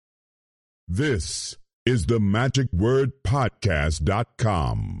This is the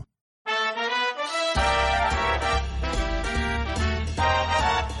magicwordpodcast.com.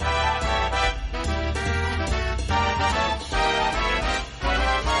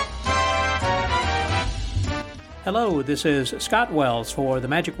 Hello, this is Scott Wells for the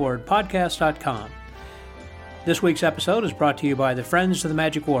magicwordpodcast.com. This week's episode is brought to you by the Friends of the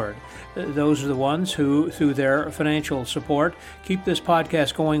Magic Word. Those are the ones who, through their financial support, keep this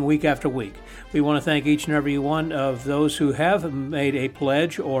podcast going week after week. We want to thank each and every one of those who have made a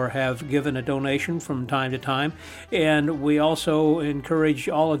pledge or have given a donation from time to time. And we also encourage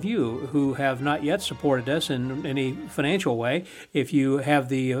all of you who have not yet supported us in any financial way. If you have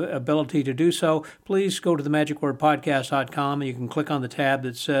the ability to do so, please go to the magicwordpodcast.com and you can click on the tab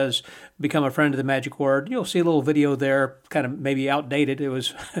that says Become a Friend of the Magic Word. You'll see a little video there, kind of maybe outdated. It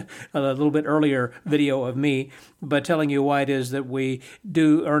was a little bit earlier video of me, but telling you why it is that we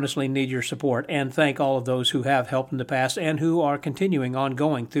do earnestly need your support, and thank all of those who have helped in the past and who are continuing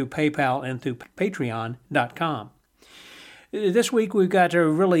ongoing through PayPal and through Patreon.com. This week we've got a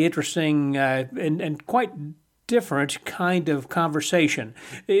really interesting and quite different kind of conversation.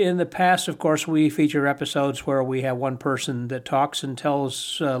 In the past, of course, we feature episodes where we have one person that talks and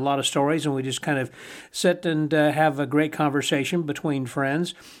tells a lot of stories, and we just kind of sit and have a great conversation between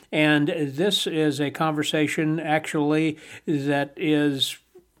friends. And this is a conversation, actually, that is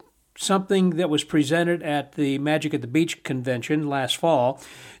something that was presented at the Magic at the Beach convention last fall.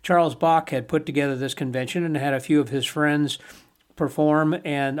 Charles Bach had put together this convention and had a few of his friends perform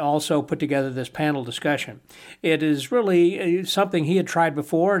and also put together this panel discussion. It is really something he had tried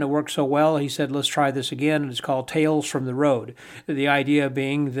before and it worked so well, he said, let's try this again, and it's called Tales from the Road. The idea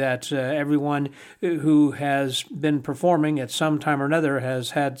being that everyone who has been performing at some time or another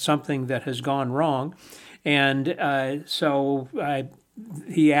has had something that has gone wrong, and so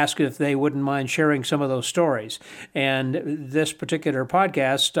he asked if they wouldn't mind sharing some of those stories. And this particular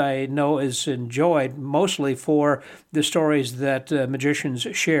podcast, I know, is enjoyed mostly for the stories that magicians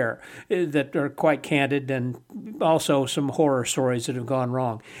share that are quite candid, and also some horror stories that have gone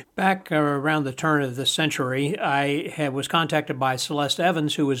wrong. Back around the turn of the century, I was contacted by Celeste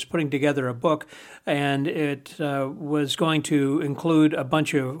Evans, who was putting together a book, and it was going to include a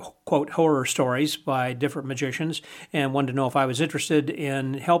bunch of, quote, horror stories by different magicians, and wanted to know if I was interested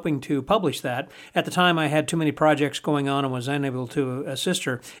in helping to publish that. At the time, I had too many projects going on and was unable to assist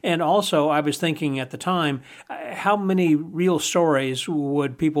her. And also, I was thinking at the time, how many real stories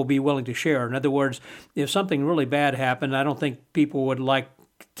would people be willing to share? In other words, if something really bad happened, I don't think people would like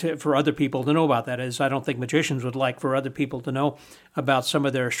for other people to know about that. Is I don't think magicians would like for other people to know about some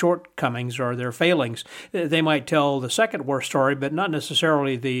of their shortcomings or their failings. They might tell the second worst story, but not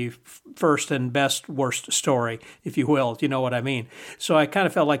necessarily the first and best worst story, if you will, if you know what I mean. So I kind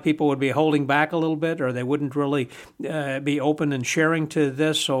of felt like people would be holding back a little bit, or they wouldn't really be open and sharing to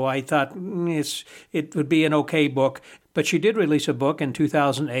this. So I thought it would be an okay book. But she did release a book in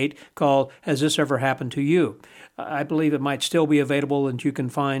 2008 called Has This Ever Happened to You? I believe it might still be available and you can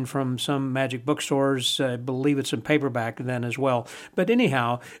find from some magic bookstores. I believe it's in paperback then as well. But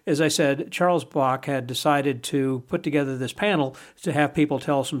anyhow, as I said, Charles Bach had decided to put together this panel to have people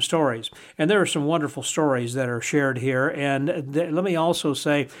tell some stories. And there are some wonderful stories that are shared here. And let me also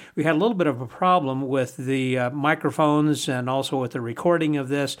say, we had a little bit of a problem with the microphones and also with the recording of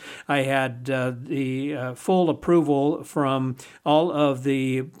this. I had the full approval from all of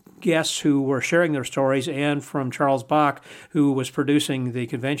the guests who were sharing their stories and from Charles Bach, who was producing the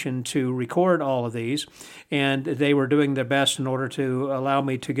convention, to record all of these. And they were doing their best in order to allow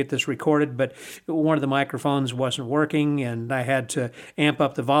me to get this recorded, but one of the microphones wasn't working and I had to amp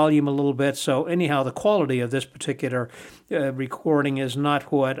up the volume a little bit. So anyhow, the quality of this particular recording is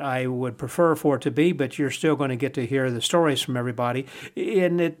not what I would prefer for it to be, but you're still going to get to hear the stories from everybody.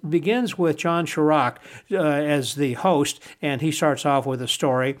 And it begins with John Chirac as the host, and he starts off with a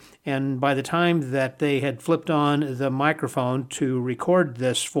story. And by the time that they had flipped on the microphone to record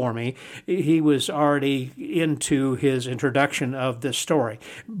this for me, he was already into his introduction of this story.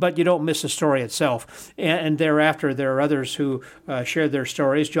 But you don't miss the story itself. And thereafter, there are others who share their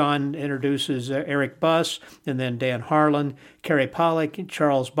stories. John introduces Eric Buss, and then Dan Harlan, Carrie Pollack,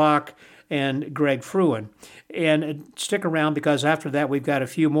 Charles Bach, and Greg Fruin. And stick around, because after that we've got a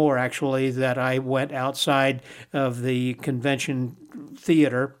few more actually that I went outside of the convention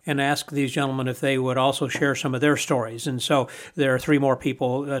theater and ask these gentlemen if they would also share some of their stories. And so there are three more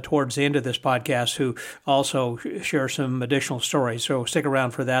people towards the end of this podcast who also share some additional stories. So stick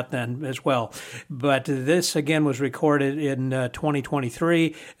around for that then as well. But this, again, was recorded in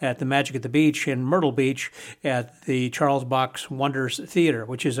 2023 at the Magic at the Beach in Myrtle Beach at the Charles Box Wonders Theater,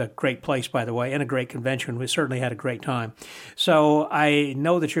 which is a great place, by the way, and a great convention. We certainly had a great time. So I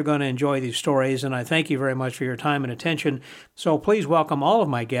know that you're going to enjoy these stories, and I thank you very much for your time and attention. So please welcome all of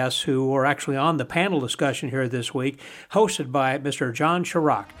my guests who are actually on the panel discussion here this week, hosted by Mr. John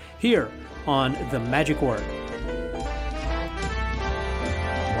Sharrock, here on The Magic Word.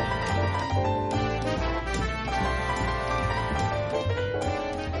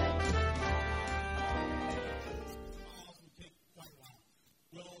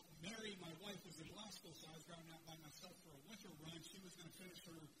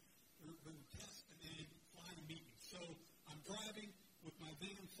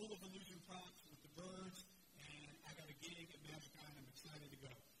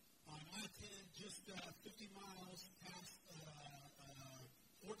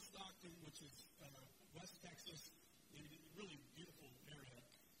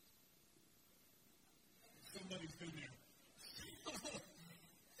 Somebody's been there.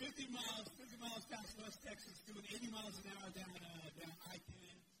 50 miles past West Texas, doing 80 miles an hour down I-10.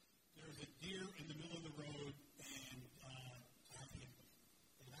 There's a deer in the middle of the road, and I hit it.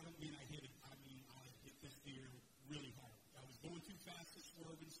 And I don't mean I hit it. I mean I hit this deer really hard. I was going too fast to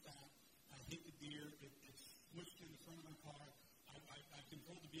swerve and stop. I hit the deer. It smushed in the front of my car. I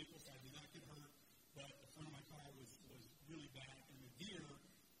controlled the vehicle, so I did not get hurt. But the front of my car was really bad, and the deer,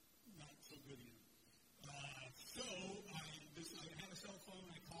 not so good either. So I had a cell phone.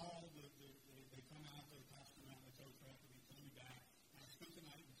 I called. They come out. The cops come out. They tow truck. And they told me back. And I spent the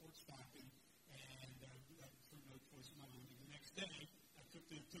night in Fort Stockton, and for no choice of my own. The next day, I took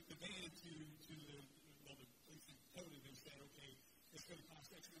the van to the police that towed it. They said, okay, it's going to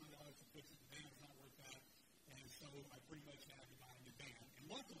cost X amount of dollars to fix it. The van's not worth that. And so I pretty much had to buy a new van. And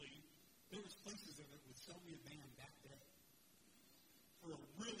luckily, there was places that would sell me a van that day for a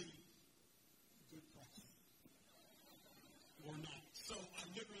really good price. Or not. So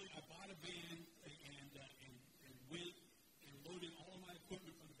I bought a van and went and loaded all of my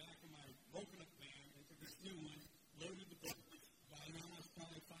equipment from the back of my broken up van into this new one, loaded the book. By now it's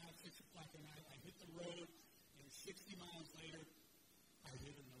probably 5, 6 o'clock at night. I hit the road, and 60 miles later, I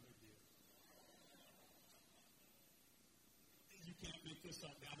hit another deer. You can't make this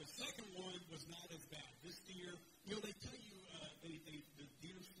up. Now the second one was not as bad. This deer, they tell you the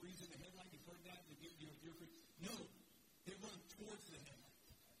deer's freezing the headlight. You've heard that? Deer freeze. No. They run towards the headlight.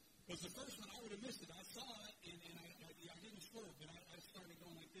 Because the first one, I would have missed it. I saw it, and I didn't swerve, but I started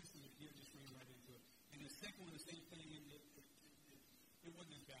going like this, and the deer just ran right into it. And the second one, the same thing, and it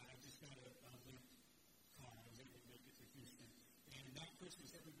wasn't as bad. I just got a limp car. I was able to make it to Houston. And that Christmas,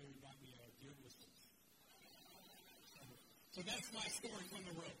 everybody got me deer whistles. So that's my story from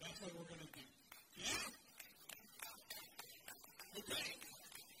the road. That's what we're going to do. Yeah? Okay.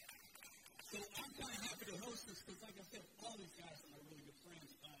 So I'm kind of happy to host this because, like I said, all these guys are my really good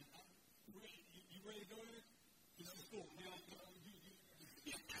friends. You ready to go with it? This is cool. Now,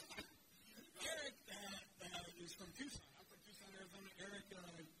 Eric is from Tucson. I'm from Tucson, Arizona. Eric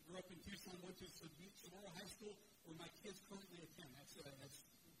grew up in Tucson, went to Sonora High School, where my kids currently attend. That's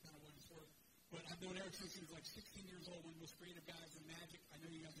kind of what it's worth. But I've known Eric since he was like 16 years old, one of the most creative guys in magic. I know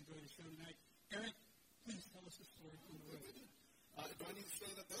you guys enjoyed the show tonight. Eric, please tell us the story from the road. Do I need to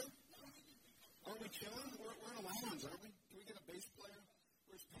stand up there? Are we chilling? We're in a lounge, aren't we? Can we get a bass player?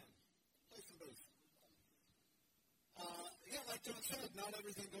 Where's Penn? Play some bass. Like John said, not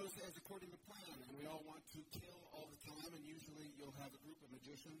everything goes as according to plan, and we all want to kill all the time, and usually you'll have a group of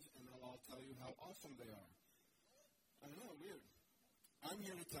magicians, and they'll all tell you how awesome they are. I know, weird. I'm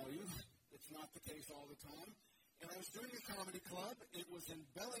here to tell you it's not the case all the time. And I was doing a comedy club. It was in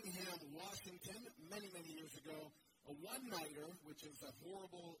Bellingham, Washington, many, many years ago. A one-nighter, which is a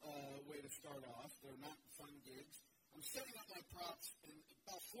horrible way to start off. They're not fun gigs. I'm setting up my props in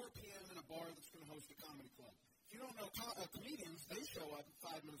about 4 p.m. in a bar that's going to host a comedy club. If you don't know comedians, they show up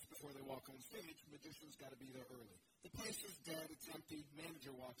 5 minutes before they walk on stage. Magicians got to be there early. The place is dead. It's empty.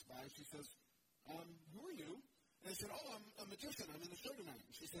 Manager walks by. She says, who are you? And I said, I'm a magician. I'm in the show tonight.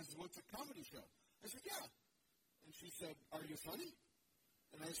 And she says, what's a comedy show? I said, yeah. And she said, are you funny?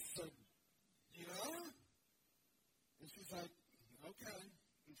 And I said, yeah. And she's like, okay.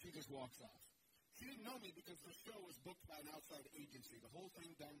 And she just walks off. She didn't know me because the show was booked by an outside agency. The whole thing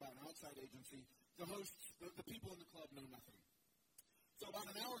done by an outside agency. The hosts, the people in the club know nothing. So about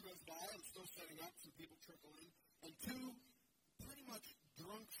an hour goes by. I'm still setting up. Some people trickle in. And 2 pretty pretty much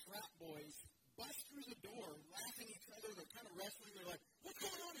drunk frat boys bust through the door, laughing at each other. They're kind of wrestling. They're like, what's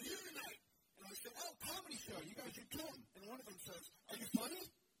going on here tonight? And I said, oh, comedy show. You guys should come. And one of them says, are you funny?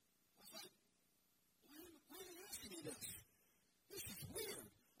 I was like, why are you asking me this? This is weird.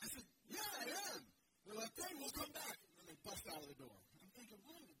 I said, yeah, I am. They're like, great, we'll come back. And then they bust out of the door. I'm thinking,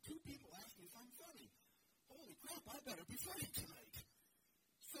 why did two people ask me if I'm funny? Holy crap, I better be funny tonight.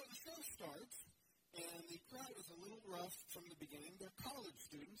 So the show starts, and the crowd is a little rough from the beginning. They're college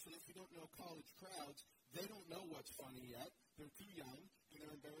students, and if you don't know college crowds, they don't know what's funny yet. They're too young, and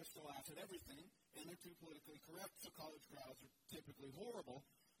they're embarrassed to laugh at everything, and they're too politically correct, so college crowds are typically horrible.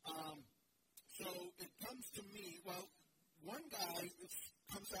 So it comes to me, well, one guy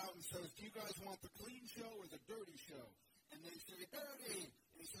comes out and says, do you guys want the clean show or the dirty show? And they say, dirty.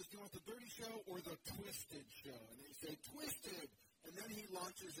 And he says, do you want the dirty show or the twisted show? And they say, twisted. And then he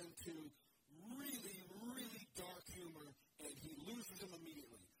launches into really, really dark humor, and he loses them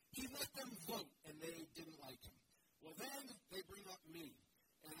immediately. He let them vote, and they didn't like him. Well, then they bring up me,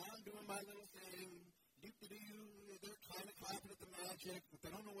 and I'm doing my little thing. They're kind of clapping at the magic, but they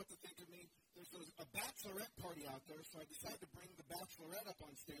don't know what to think of me. There's a bachelorette party out there, so I decided to bring the bachelorette up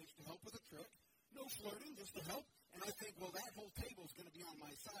on stage to help with a trick. No flirting, just to help. And I think, well, that whole table's going to be on my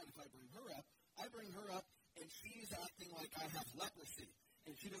side if I bring her up. I bring her up, and she's acting like I have leprosy.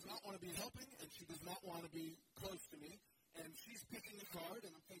 And she does not want to be helping, and she does not want to be close to me. And she's picking a card,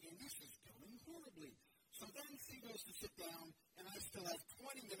 and I'm thinking, this is going horribly. So then she goes to sit down, and I still have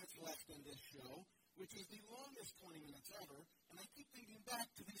 20 minutes left in this show, which is the longest 20 minutes ever. And I keep thinking back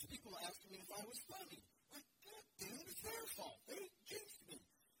to these people asking me if I was funny. Like, God damn it, it's their fault. They jinxed me.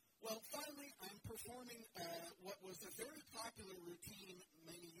 Well, finally, I'm performing what was a very popular routine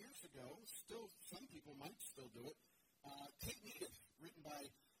many years ago. Still, some people might still do it. Kate Needham, written by,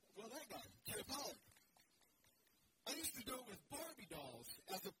 well, that guy, Terry Pollard. I used to do it with Barbie dolls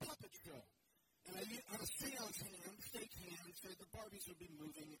as a puppet show. And I had a seance hand, fake hand, so the Barbies would be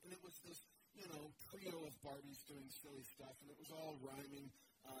moving, and it was this, trio of Barbies doing silly stuff, and it was all rhyming,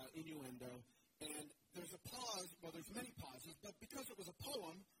 innuendo. And there's a pause, well, there's many pauses, but because it was a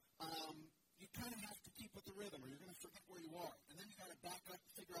poem, you kind of have to keep with the rhythm, or you're going to forget where you are. And then you got to back up,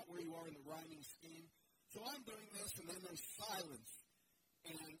 figure out where you are in the rhyming scheme. So I'm doing this, and then there's silence.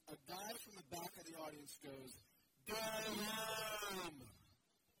 And a guy from the back of the audience goes, damn!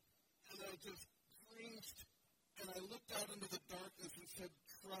 And I just cringed, and I looked out into the darkness and said,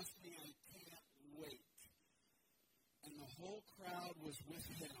 trust me, I can't wait. And the whole crowd was with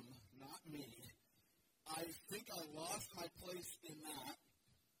him, not me. I think I lost my place in that,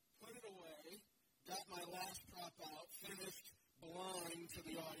 put it away, got my last prop out, finished, blind to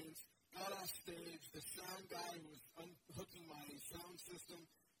the audience, got off stage. The sound guy who was unhooking my sound system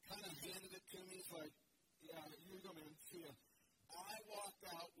kind of handed it to me. He's like, yeah, here you go, man, see ya. I walked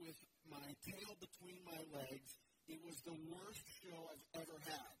out with my tail between my legs. It was the worst show I've ever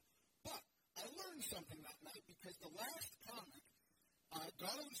had. But I learned something that night because the last comic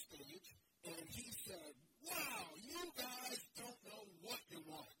got on stage and he said, wow, you guys don't know what you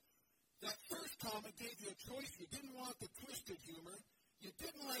want. That first comic gave you a choice. You didn't want the twisted humor. You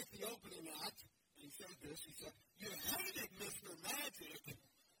didn't like the opening act. And he said this. He said, you hated Mr. Magic.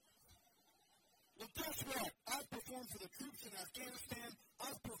 Well, guess what? I've performed for the troops in Afghanistan.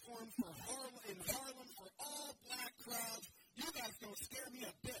 I've performed for in Harlem for all black crowds. You guys don't scare me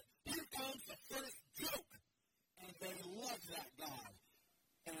a bit. Here comes the first joke. And they love that guy.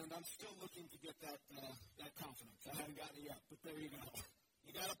 And I'm still looking to get that confidence. I haven't gotten it yet, but there you go.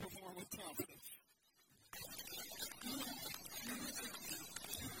 You got to perform with confidence.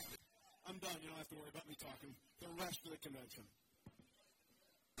 I'm done. You don't have to worry about me talking the rest of the convention.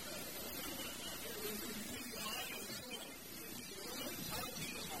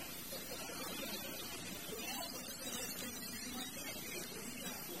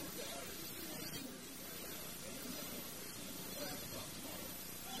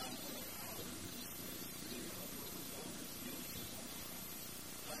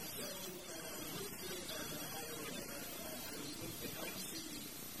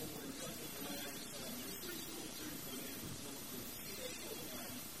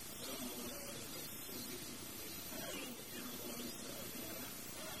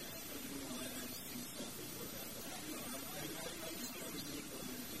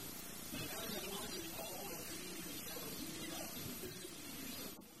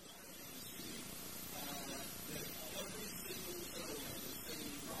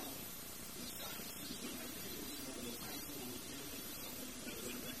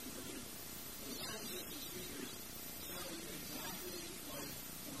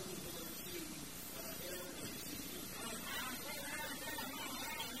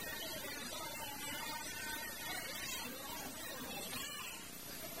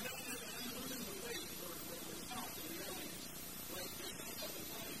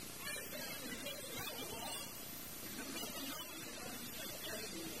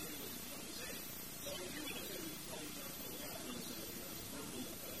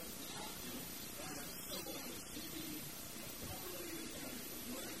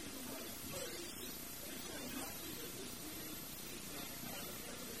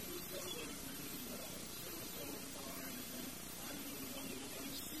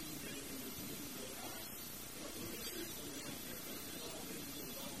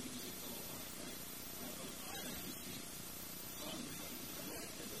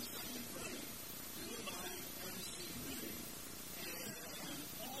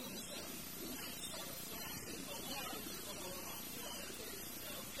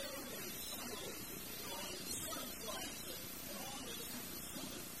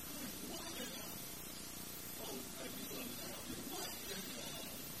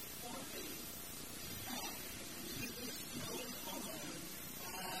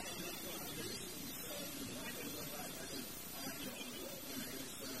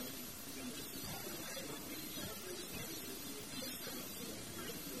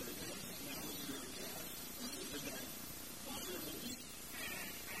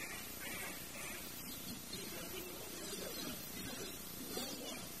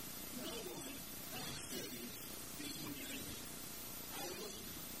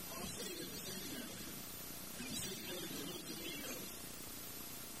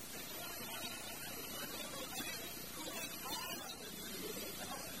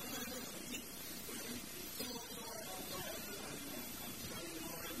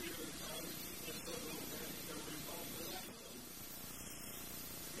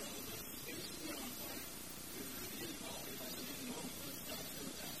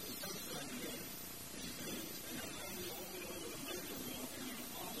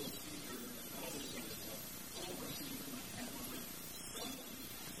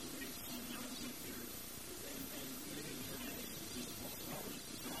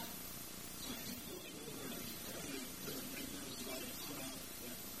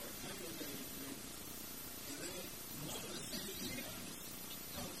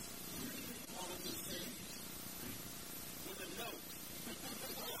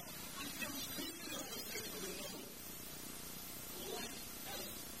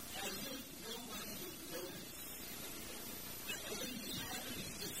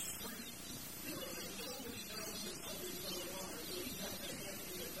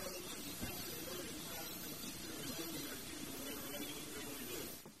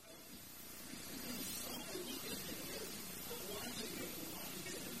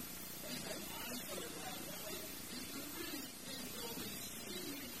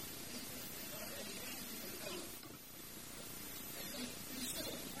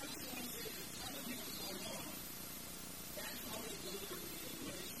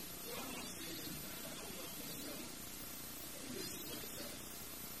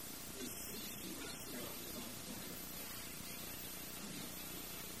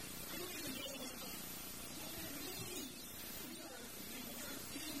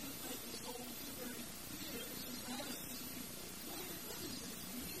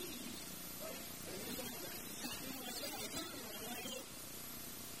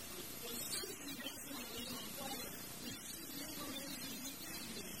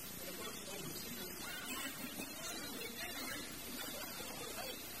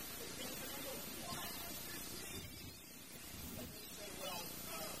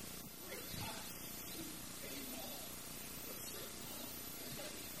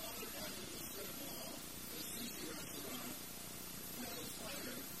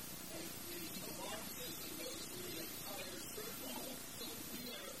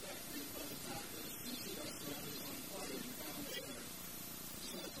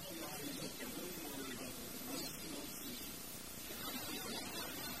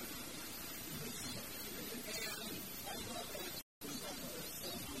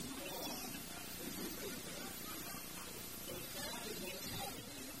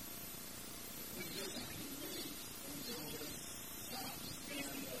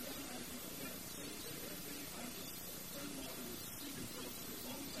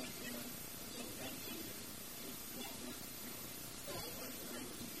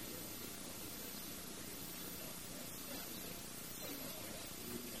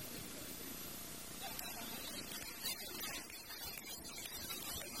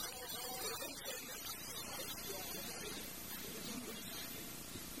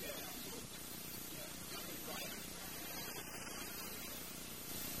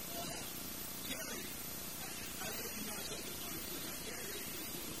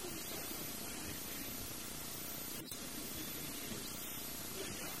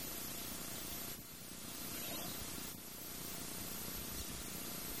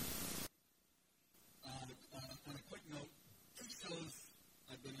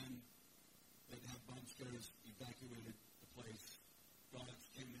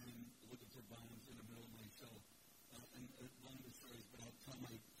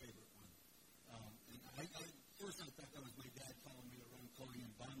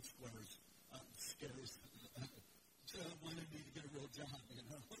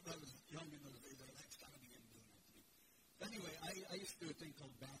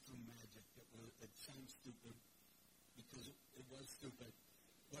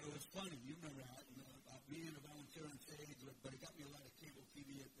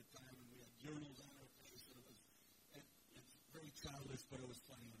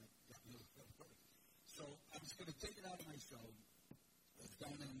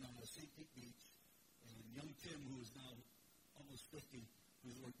 young Tim, who is now almost 50,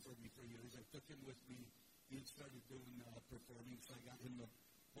 who's worked for me for years, I took him with me. He had started doing performing, so I got him the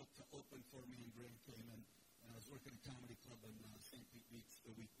book to open for me in Grand Cayman. And I was working at a comedy club in St. Pete Beach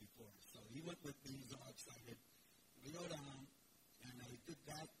the week before. So he went with me. He's all excited. We go down, and I did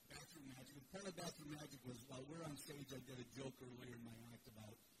that Bathroom Magic. And part of Bathroom Magic was while we're on stage, I did a joke earlier in my act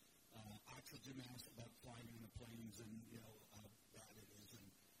about oxygen masks, about flying in the planes, and how bad it is.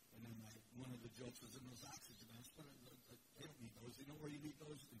 And then one of the jokes was in those oxygen masks. But they don't need those. You know where you need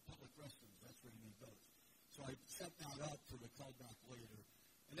those? In public restrooms. That's where you need those. So I set that up for the callback later.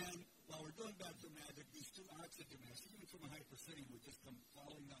 And then while we're doing Bathroom Magic, these two oxygen masks, even from a hyper city, would just come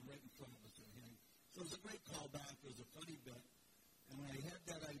falling down right in front of us and hitting. So it was a great callback. It was a funny bit. And when I had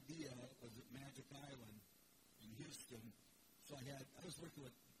that idea, it was at Magic Island in Houston. So I was working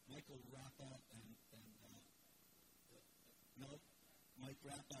with Michael Rappa and Mike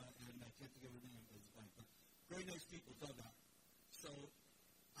Rappa, and I can't think of her name. Very nice people, thought that. So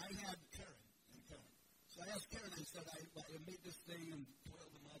I had Karen. So I asked Karen, I said, I made this thing and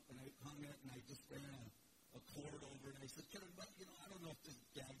coiled them up, and I hung it, and I just ran a cord over it. And I said, Karen, I don't know if this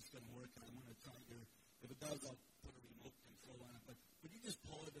gag's going to work, and I'm going to try here. If it does, I'll put a remote control on it. But would you just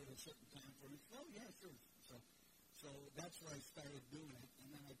pull it at a certain time for me? She said, oh, yeah, sure. So that's where I started doing it, and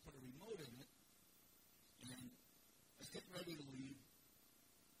then I put a remote in it, and I was getting ready to leave.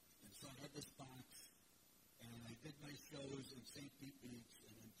 And so I had this box, and I did my shows in St. Pete Beach,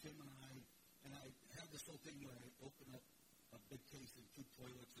 and then Tim and I had this whole thing where I open up a big case and two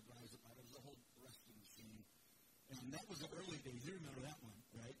toilets and rise up out. It was a whole rescue machine. And that was the early days. You remember that one,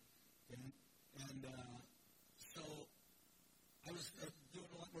 right? And so I was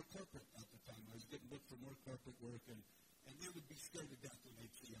doing a lot more corporate at the time. I was getting booked for more corporate work, and they would be scared to death when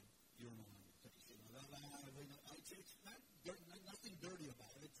they'd see a urinal on your face. It's nothing dirty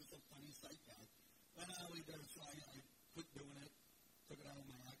about it. It's just a funny sight gag. So I quit doing it, took it out of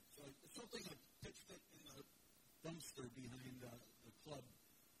my act. So it's something I pitched it in the dumpster behind the club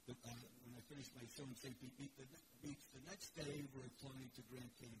when I finished my show in St. Pete Beach. The next day, we were flying to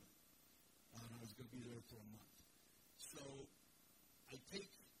Grand Cayman, and I was going to be there for a month. So I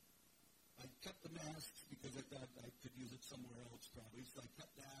kept the masks because I thought I could use it somewhere else probably. So I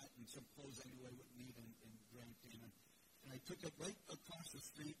kept that and some clothes I knew I wouldn't need in Grand Cayman. And I took it right across the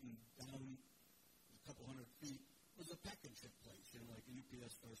street and down a couple hundred feet. It was a pack and ship place, like a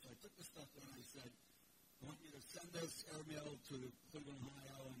UPS store. So I took the stuff in and I said, I want you to send this airmail to Cleveland,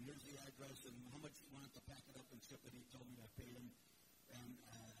 Ohio, and here's the address and how much you want to pack it up and ship it. He told me I paid him.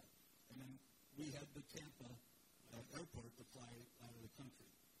 And then we had the Tampa airport to fly out of the country.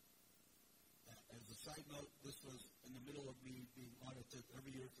 As a side note, this was in the middle of me being audited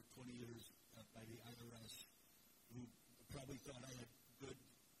every year for 20 years by the IRS, who probably thought I had good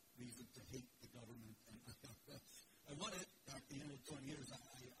reason to hate the government. And I won it at the end of 20 years.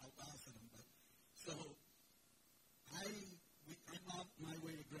 I outlasted them. So I'm on my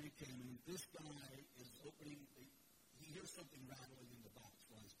way to Grand Cayman. This guy is opening, he hears something rattling in the box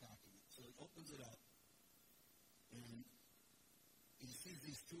while he's packing it. So he opens it up, and he sees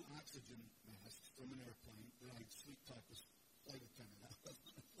these two oxygen masks from an airplane that I sweet-talked the flight attendant out of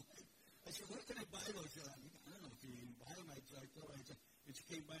on the flight. I said, where can I buy those? She said, I don't know if you can buy them. I told her, and she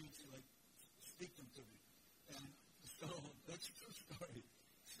came by and she, speak them to me. And so that's a true story.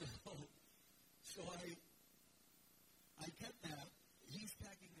 So I kept that. He's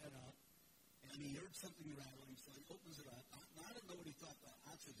packing that up, and he heard something rattling, so he opens it up. Now, I don't know what he thought the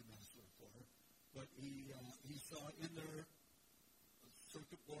oxygen masks were for, but he saw in there a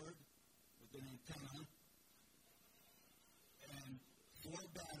circuit board with an antenna and 4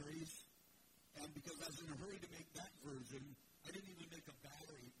 batteries, and because I was in a hurry to make that version, I didn't even make a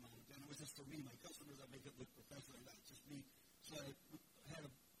battery mount, and it was just for me. My customers, I make it look professional, that's just me. So I had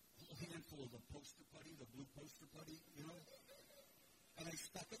a whole handful of the poster putty, the blue poster putty, and I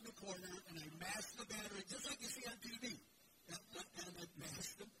stuck it in the corner, and I masked the battery, just like you see on TV. And I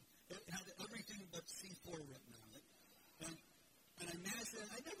masked them. It had everything but C4 written on it. And I masked it.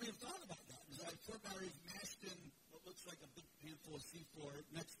 I never even thought about that. Because I had 4 batteries mashed in what looks like a big handful of C4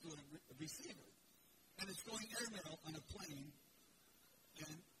 next to a receiver. And it's going airmail on a plane.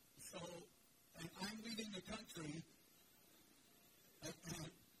 And I'm leaving the country.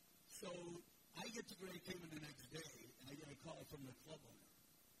 So I get to Grand Cayman the next day, and I get a call from the club owner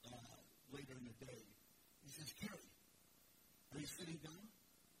later in the day. He says, Kerry, are you sitting down?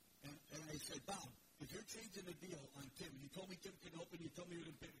 And I said, Bob, if you're changing the deal on Tim, you told me Tim could open, you told me you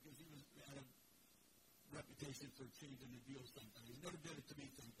were going to pay because he had a reputation for changing the deal sometimes. He never did it to me,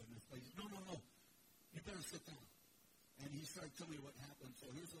 thank goodness. But he said, no, you better sit down. And he started telling me what happened. So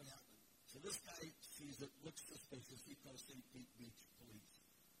here's what happened. So this guy sees it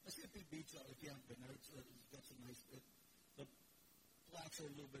Mississippi Beach, if you haven't been there, it's got some nice, the blocks are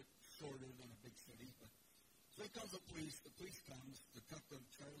a little bit shorter than a big city, but so here comes the police comes, Detective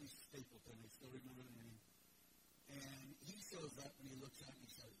Charlie Stapleton, I still remember the name, and he shows up and he looks at me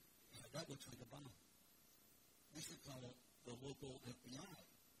and says, that looks like a bomb. We should call it the local FBI.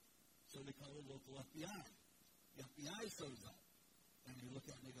 So they call it local FBI. The FBI shows up, and they look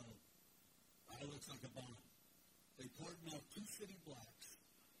at it and they go, that looks like a bomb. They cordoned off 2 city blocks,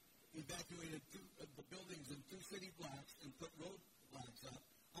 evacuated the buildings in 2 city blocks, and put roadblocks up.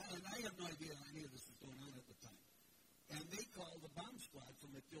 And I have no idea any of this was going on at the time. And they called the bomb squad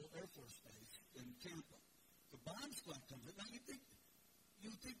from MacDill Air Force Base in Tampa. The bomb squad comes in. Now, you think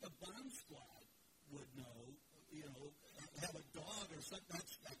the bomb squad would know, have a dog or something.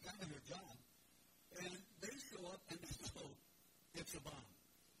 That's kind of their job. And they show up and they know it's a bomb.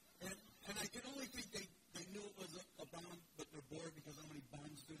 And I can only think they knew it was a bomb, but they're bored because how many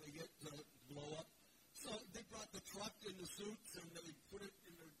bombs do they get to blow up? So they brought the truck and the suits and they put it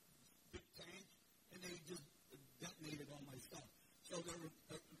in their big tank and they just detonated all my stuff. So there were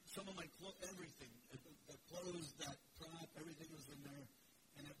some of my everything, the clothes, that prop, everything was in there.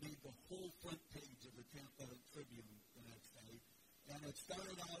 And it made the whole front page of the Tampa Tribune the next day. And it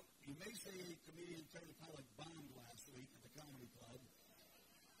started out, you may say comedian Terry Pollock bombed last week at the Comedy Club.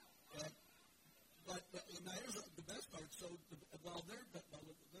 But now here's the best part. So while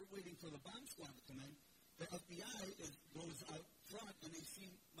they're waiting for the bomb squad to come in, the FBI goes out front and they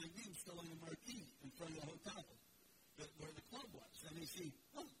see my name still on the marquee in front of the hotel where the club was. And they see,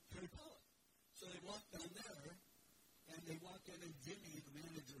 oh, Terry Pollock. So they walk down there. And they walked in, and Jimmy, the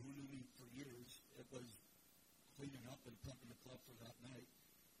manager who knew me for years, it was cleaning up and prepping the club for that night.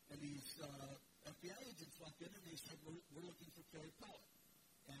 And these FBI agents walked in, and they said, we're looking for Terry Pollock.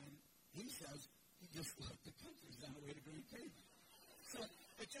 And he says, he just left the country. He's on the way to Grand Cayman. So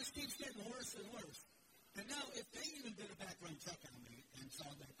it just keeps getting worse and worse. And now, if they even did a background check on me and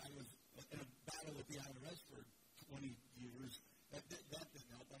saw that I was in a battle with the IRS for 20 years, that didn't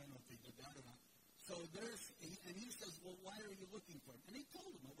help. I don't know if they did that or not. So and he says, well, why are you looking for him? And he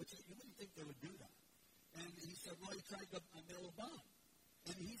told him, which you wouldn't think they would do that. And he said, well, he tried to mail a bomb.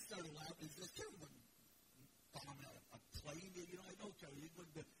 And he started laughing. He says, Terry wouldn't bomb a plane. I know Terry. He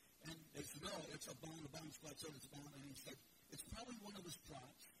wouldn't. And they said, no, it's a bomb. The bomb squad said it's a bomb. And he said, it's probably one of his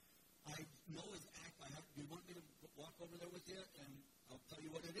props. I know his act. Do you want me to walk over there with you? And I'll tell you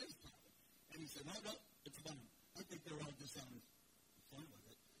what it is, probably. And he said, no, it's a bomb. I think they're all just having fun with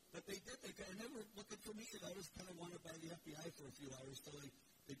it. But they did. They were looking for me, and I was kind of wanted by the FBI for a few hours. So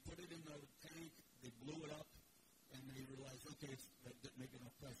they put it in the tank, they blew it up, and they realized, okay, that didn't make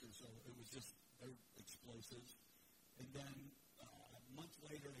enough pressure. So it was just their explosives. And then a month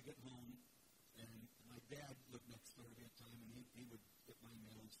later, I get home, and my dad lived next door to me at the time, and he would get my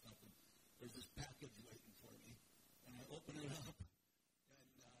mail and stuff. And there's this package waiting for me, and I open it up, and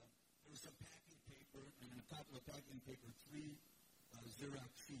there was some packing paper, and on top of the packing paper, 3 Xerox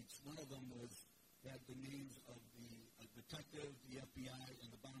sheets. One of them had the names of the detective, the FBI, and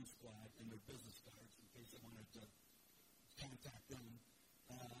the bomb squad and their business cards in case I wanted to contact them.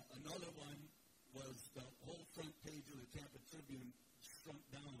 Another one was the whole front page of the Tampa Tribune shrunk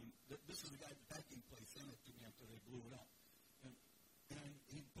down. This is the guy at the packing place sent it to me after they blew it up. And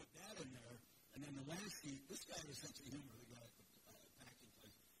he put that in there. And then the last sheet, this guy has such a humor, the guy at the packing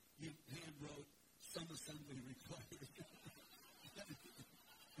place. He hand wrote, some assembly required.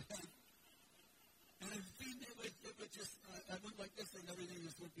 And it was just, I went like this, and everything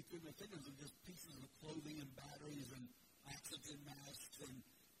just went between my fingers, and just pieces of clothing and batteries and oxygen masks, and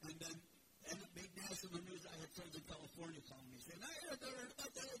then it made national news. I had friends in California calling me saying, I heard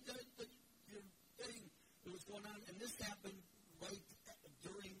about your thing that was going on, and this happened right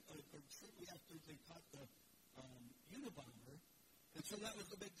during, or shortly after they caught the Unabomber, and so that was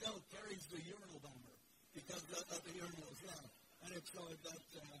the big joke. Carrie's the urinal bomber because of the urinals, yeah. And it's so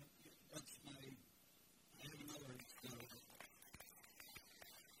that's my, I have another story.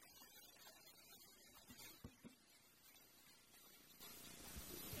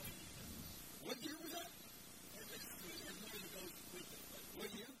 What year was that? What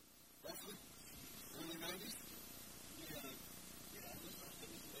year? Roughly? Early 90s? Yeah, this was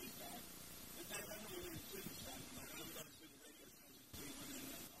way back. In fact, I don't really see this time. I don't know if the radio stations do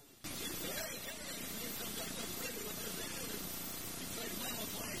it. Hey, sometimes I'm ready with this. Like,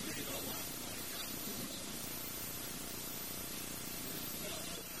 well,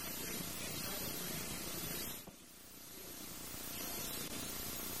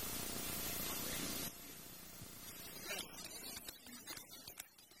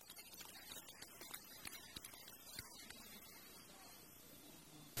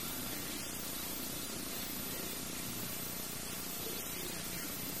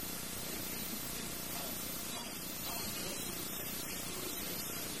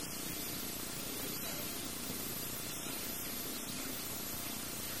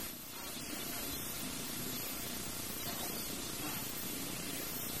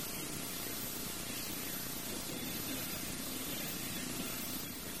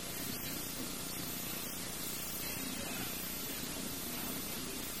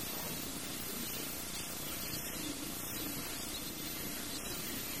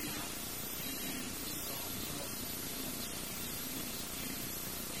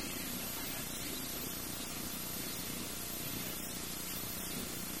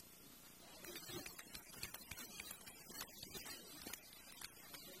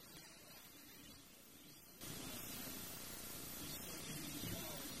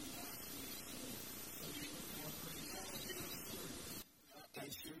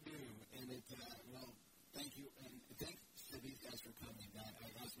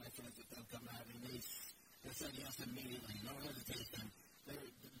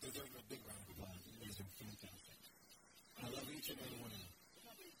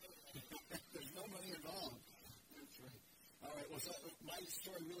 this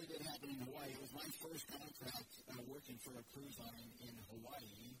story really did happen in Hawaii. It was my first contract working for a cruise line in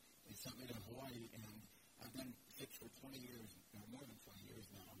Hawaii. They sent me to Hawaii, and I've been ships for 20 years, more than 20 years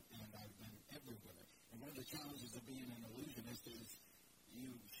now, and I've been everywhere. And one of the challenges of being an illusionist is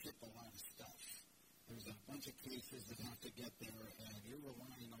you ship a lot of stuff. There's a bunch of cases that have to get there, and you're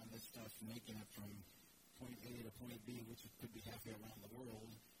relying on this stuff making it from point A to point B, which could be halfway around the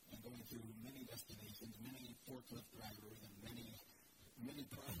world, and going through many destinations, many forklift drivers, and many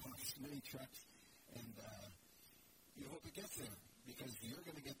products, many trucks, and you hope it gets there, because you're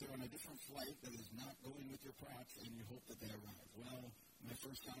going to get there on a different flight that is not going with your props, and you hope that they arrive. Well, my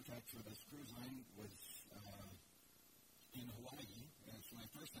first contract for this cruise line was in Hawaii, and it's my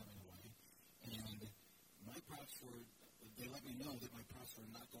first time in Hawaii, and my props were, they let me know that my props were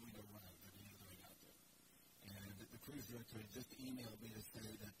not going to arrive at the end of the got there. And the cruise director had just emailed me to say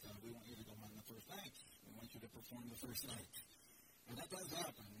that we want you to go on the first night. We want you to perform the first night. And that does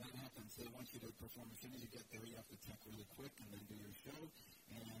happen. That happens. They want you to perform as soon as you get there. You have to tech really quick and then do your show.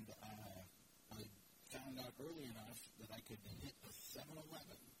 And I found out early enough that I could hit a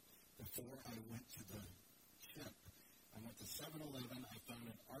 7-Eleven before I went to the ship. I went to 7-Eleven. I found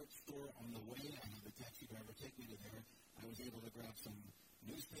an art store on the way. I had the taxi driver take me to there. I was able to grab some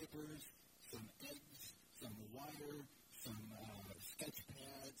newspapers, some eggs, some wire, some sketch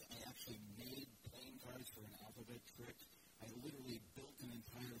pads. I actually made playing cards for an alphabet trick. I literally built an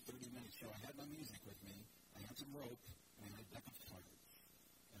entire 30-minute show. I had my music with me. I had some rope, and I had a deck of cards.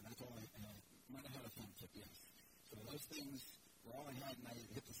 And that's all I might have had a thumb tip, yes. So those things were all I had, and I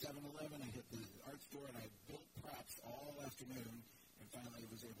hit the 7-Eleven, I hit the art store, and I built props all afternoon, and finally I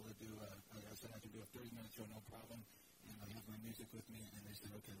was able to do, like I said, I could do a 30-minute show, no problem, and I have my music with me, and they said,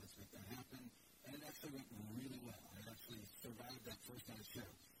 okay, let's make that happen, and it actually went really well. I actually survived that first night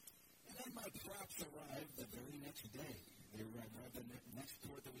show. And then my props arrived the very next day. They arrived the next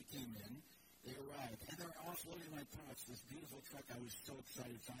port that we came in. They arrived, and they're offloading my props. This beautiful truck, I was so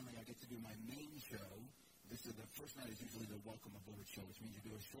excited. Finally, I get to do my main show. This is the first night is usually the welcome aboard show, which means you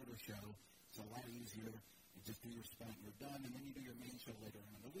do a shorter show. It's a lot easier. You just do your spot and you're done, and then you do your main show later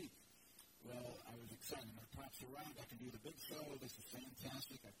on in the week. Well, I was excited. My props arrived. I can do the big show. This is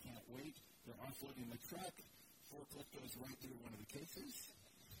fantastic. I can't wait. They're offloading the truck. Forklift goes right through one of the cases.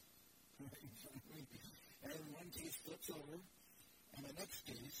 Right in front of me. And one case flips over. And the next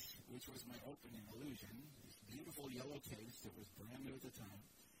case, which was my opening illusion, this beautiful yellow case that was brand new at the time,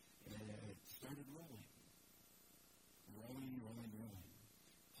 it started rolling. Rolling,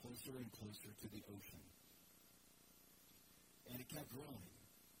 closer and closer to the ocean. And it kept rolling.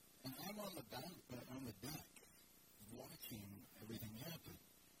 And I'm on the deck, watching everything happen.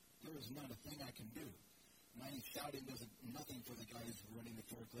 There is not a thing I can do. My shouting does nothing for the guys running the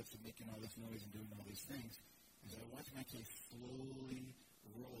forklifts and making all this noise and doing all these things. As I watch my case slowly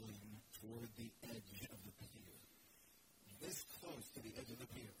rolling toward the edge of the pier. This close to the edge of the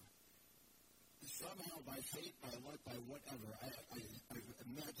pier. Somehow, by fate, by luck, by whatever, I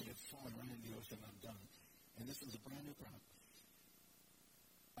imagine it's falling right in the ocean and I'm done. And this was a brand new prop.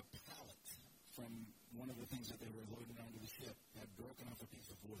 A pallet from one of the things that they were loading onto the ship had broken off a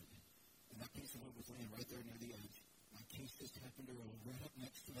piece of wood. And that piece of wood was laying right there near the edge. My case just happened to roll right up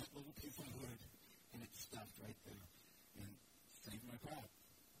next to that little piece of wood. And it stopped right there. And saved my prop.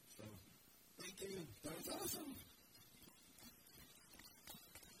 So, thank you. That was awesome.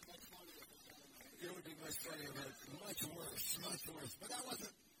 It would be much funnier, but much worse. But that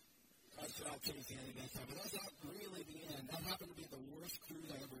wasn't, I said I'll chase the end of that time, but that's not really the end. That happened to be the worst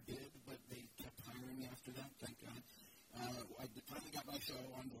cruise I ever did, but they kept hiring me after that, thank God. I finally got my show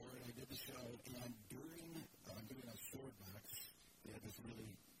on board. I did the show, and during doing a sword box, they had this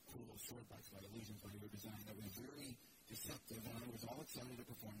really cool sword box by Illusions by Your Design that was very deceptive, and I was all excited to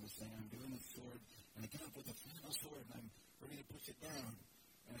perform this thing. I'm doing this sword, and I get up with the final sword, and I'm ready to push it down,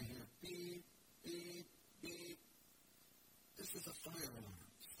 and I hear beep, beep, beep. This is a fire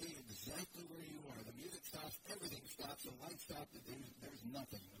alarm. Stay exactly where you are. The music stops, everything stops, the lights stop, there's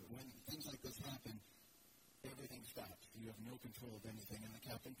nothing. When things like this happen, everything stops. You have no control of anything, and the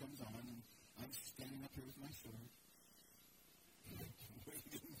captain comes on, and I'm standing up here with my sword, waiting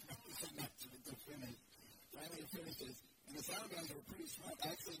for the match to finish. Finally, it finishes, and the sound guys were pretty smart.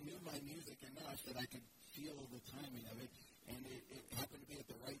 I actually knew my music enough that I could feel the timing of it, and it happened to be at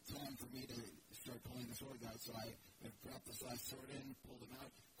the right time for me to start pulling the swords out. So I dropped this last sword in, pulled them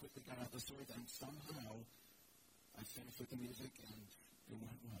out, quickly got out the swords, and somehow I finished with the music, and it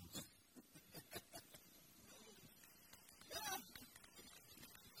went well.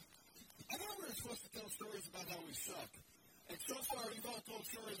 I know we're supposed to tell stories about how we suck. And so far, you've all told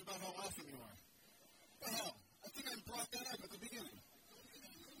stories about how awesome you are. What the hell? I think I brought that up at the beginning.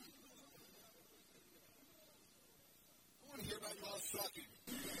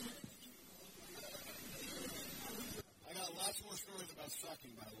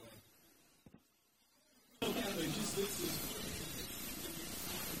 just this is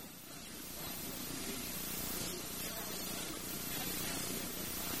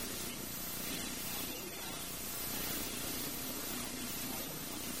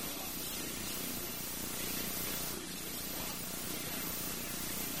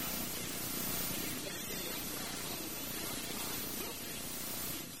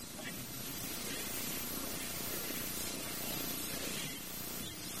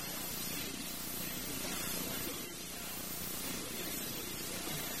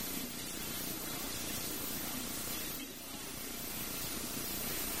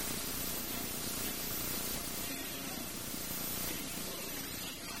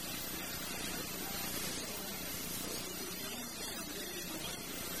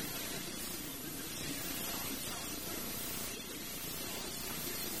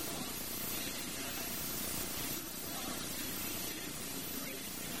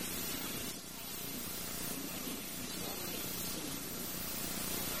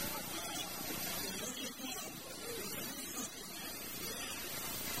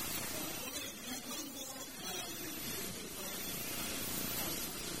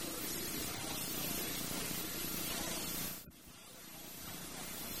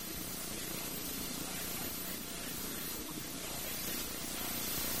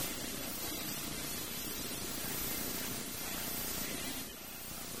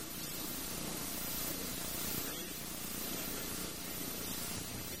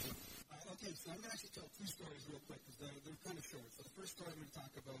So I'm going to actually tell two stories real quick because they're kind of short. So the first story I'm going to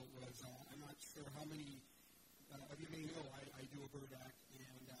talk about was, I'm not sure how many of you may know, I do a bird act,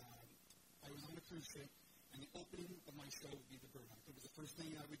 and I was on a cruise ship, and the opening of my show would be the bird act. It was the first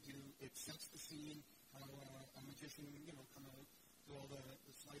thing I would do. It sets the scene, how a magician, come out, do all the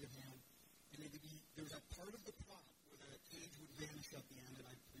sleight of hand. And there was a part of the prop where the cage would vanish at the end, and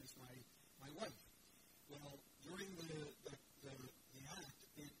I'd produce my wife. Well, during the act,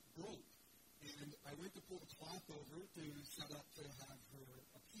 it broke. And I went to pull the cloth over to set up to have her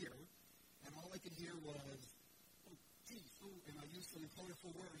appear, and all I could hear was, oh, geez, oh, and I used some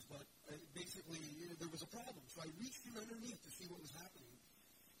colorful words, but basically there was a problem. So I reached in underneath to see what was happening,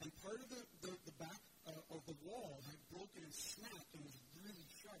 and part of the back of the wall had broken and snapped and was really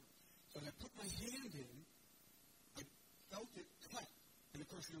sharp. So when I put my hand in, I felt it cut, and of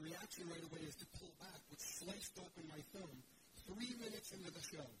course your reaction right away is to pull back, which sliced open my thumb 3 minutes into the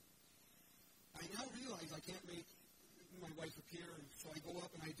show. I now realize I can't make my wife appear, and so I go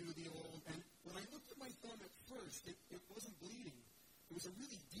up and I do the old, and when I looked at my thumb at first, it wasn't bleeding. It was a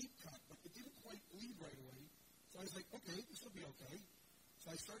really deep cut, but it didn't quite bleed right away. So I was like, okay, this will be okay.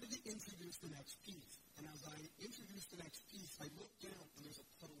 So I started to introduce the next piece, and as I introduced the next piece, I looked down, and there's a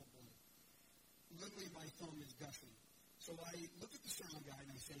puddle of blood. Literally, my thumb is gushing. So I look at the sound guy,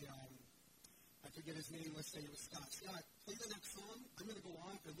 and I say, I forget his name, let's say it was Scott. Scott, play the next song. I'm going to go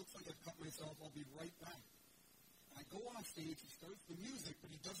off. It looks like I've cut myself. I'll be right back. And I go off stage. He starts the music, but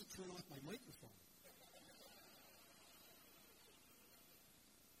he doesn't turn off my microphone.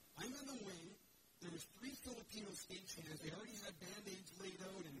 I'm in the wing. There was 3 Filipino stagehands. They already had Band-Aids laid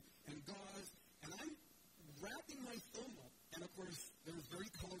out and gauze. And I'm wrapping my thumb up. And, of course, there was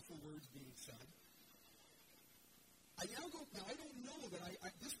very colorful words being said. I don't know that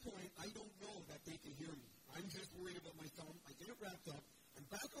at this point, I don't know that they can hear me. I'm just worried about my thumb. I get it wrapped up. I'm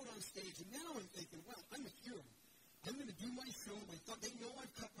back out on stage, and now I'm thinking, well, I'm a hero. I'm going to do my show. They know I've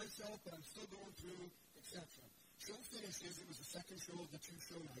cut myself, but I'm still going through, etc. Show finishes. It was the second show of the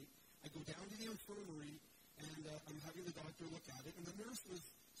 2-show night. I go down to the infirmary, and I'm having the doctor look at it, and the nurse was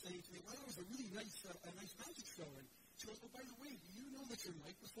saying to me, well, it was a really nice magic show. And she goes, oh, by the way, do you know that your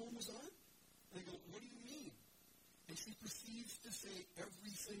microphone was on? And I go, what do you mean? And she proceeds to say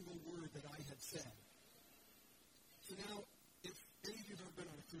every single word that I had said. So now, if any of you have ever been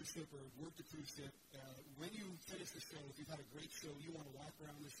on a cruise ship or worked a cruise ship, when you finish a show, if you've had a great show, you want to walk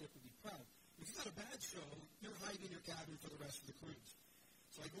around the ship and be proud. If you've had a bad show, you're hiding in your cabin for the rest of the cruise.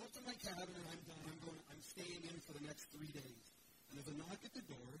 So I go up to my cabin and I'm done. I'm staying in for the next 3 days. And there's a knock at the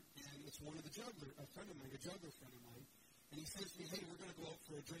door, and it's one of the juggler, a friend of mine, a juggler friend of mine. And he says to me, hey, we're going to go out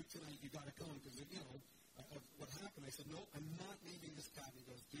for a drink tonight. You got to come because, of what happened. I said, no, I'm not leaving this cabin. He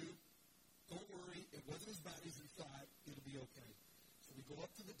goes, dude, don't worry. It wasn't as bad as you thought. It'll be okay. So we go up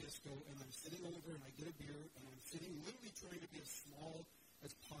to the disco, and I'm sitting over, and I get a beer, and I'm sitting literally trying to be as small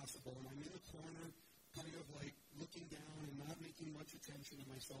as possible. And I'm in the corner, kind of like looking down and not making much attention to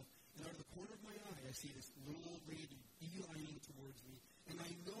myself. And out of the corner of my eye, I see this little old lady beelining towards me, and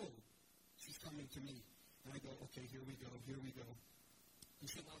I know she's coming to me. And I go, okay, here we go. And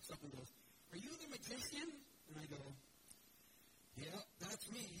she walks up and goes, are you the magician? And I go, yeah, that's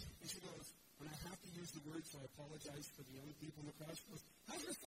me. And she goes, and I have to use use the word, so I apologize for the young people in the crowd. She goes, how's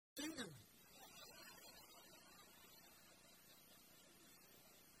your finger?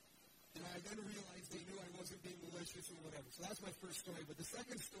 And I then realized they knew I wasn't being malicious or whatever. So that's my first story. But the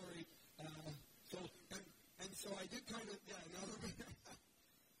second story, so I did kind of,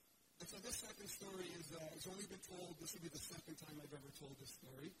 and so this second story it's only been told, this will be the second time I've ever told this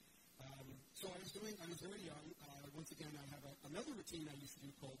story. So I was very young. Once again, I have another routine I used to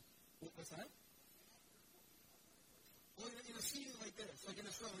do called, what's that? Well, in a scene like this, like in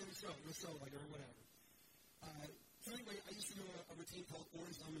a show, like, or whatever. So anyway, I used to do a routine called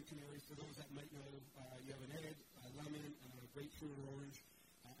Orange, Lemon, Canary. For those that might know, you have an egg, a lemon, and a grapefruit or orange,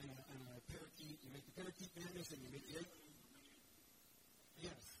 and a parakeet. You make the parakeet vanish, and you make the egg.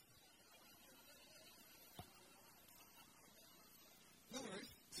 Yes. No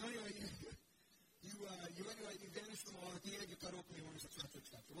worries. So anyway, you vanish them all. At the end, you cut open the orange, etc.,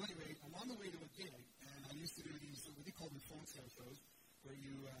 etc. Well, anyway, I'm on the way to a gig, and I used to do these, what they call them phone sale shows, where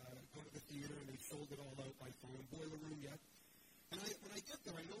you go to the theater and they sold it all out by phone. Boiler room yet. And when I get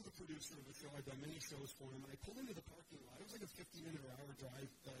there, I know the producer of the show. I've done many shows for him. And I pull into the parking lot. It was like a 50-minute or hour drive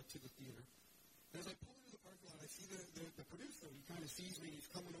to the theater. And as I pull into the parking lot, I see the producer. He kind of sees me. He's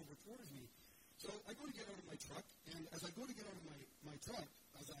coming over towards me. So I go to get out of my truck. And as I go to get out of my truck,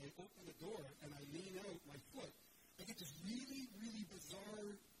 as I open the door and I lean out my foot, I get this really, really bizarre,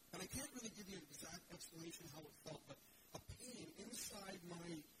 and I can't really give you an exact explanation how it felt, but a pain inside my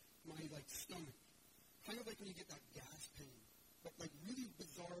like stomach, kind of like when you get that gas pain, but like really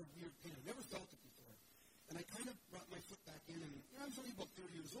bizarre, weird pain. I never felt it before, and I kind of brought my foot back in, and I was only about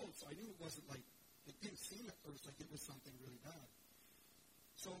 30 years old, so I knew it wasn't like, it didn't seem at first like it was something really bad.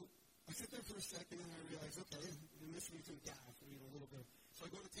 So I sit there for a second, and I realize, okay, I'm missing some gas, I need a little bit. So I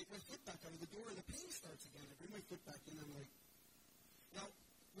go to take my foot back out of the door, and the pain starts again. I bring my foot back in, and I'm like, now,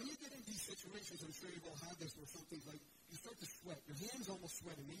 when you get in these situations, I'm sure you've all had this, where something's like, you start to sweat. Your hands almost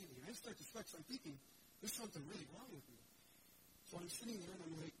sweat immediately. And I start to sweat, so I'm thinking, there's something really wrong with me. So I'm sitting there, and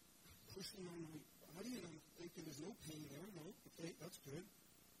I'm like, pushing on my body, and I'm thinking, there's no pain there. No, okay, that's good.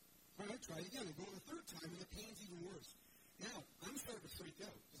 All right, try it again. I go the third time, and the pain's even worse. Now, I'm starting to freak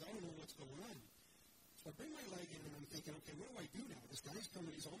out, because I don't know what's going on. So I bring my leg in, and I'm thinking, okay, what do I do now? This guy's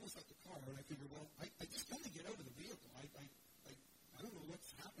coming, he's almost at the car, and I figure, well, I just got to get out of the vehicle. I don't know what's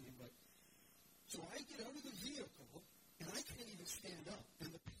happening, but so I get out of the vehicle, and I can't even stand up.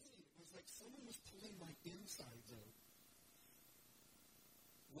 And the pain was like someone was pulling my insides out.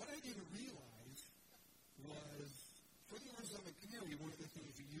 What I didn't realize was, for the Orange, Lemon, Canary, one of the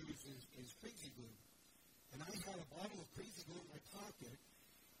things you use is Crazy Glue. And I had a bottle of Crazy Glue in my pocket,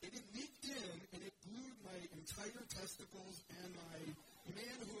 and it leaked in, and it glued my entire testicles and my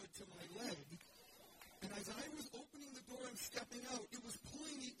manhood to my leg. And as I was opening the door and stepping out, it was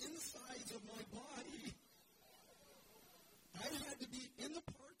pulling the insides of my body. I had to be in the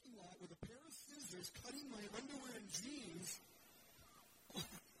parking lot with a pair of scissors cutting my underwear and jeans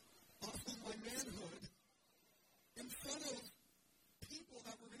off of my manhood in front of people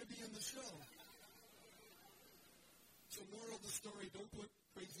that were going to be in the show. So moral of the story, don't put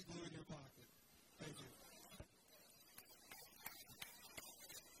Crazy Glue in your pocket. Thank you.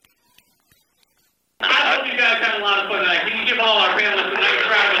 I hope you guys had a lot of fun tonight. Can you give all our panelists a nice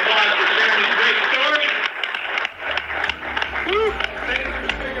round of applause for sharing these great stories? Woo!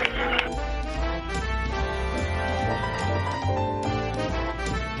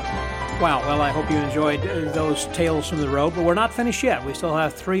 Wow, well, I hope you enjoyed those tales from the road, but we're not finished yet. We still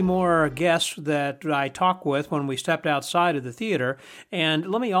have 3 more guests that I talked with when we stepped outside of the theater.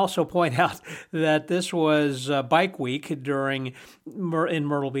 And let me also point out that this was Bike Week in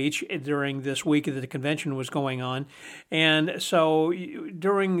Myrtle Beach during this week that the convention was going on. And so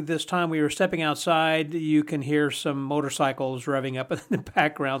during this time we were stepping outside, you can hear some motorcycles revving up in the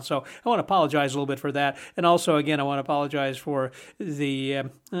background. So I want to apologize a little bit for that. And also, again, I want to apologize for the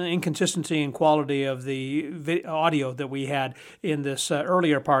inconsistency and quality of the audio that we had in this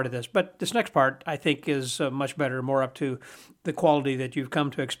earlier part of this. But this next part, I think, is much better, more up to the quality that you've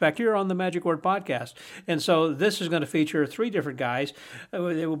come to expect here on the Magic Word Podcast. And so this is going to feature 3 different guys. It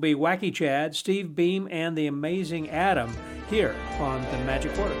will be Wacky Chad, Steve Beam, and the Amazing Adam here on the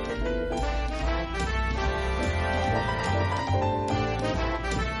Magic Word.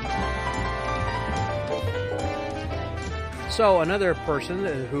 So another person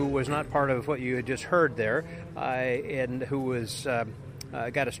who was not part of what you had just heard there, and who was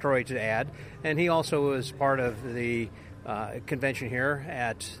got a story to add, and he also was part of the convention here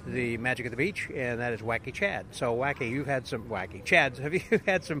at the Magic at the Beach, and that is Wacky Chad. So Wacky, you've had some Wacky Chads. Have you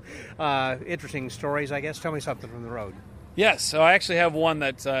had some interesting stories? I guess. Tell me something from the road. Yes, so I actually have one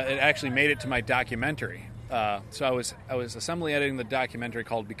that it actually made it to my documentary. So I was assembly editing the documentary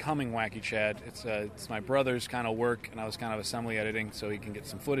called Becoming Wacky Chad. It's my brother's kind of work, and I was kind of assembly editing so he can get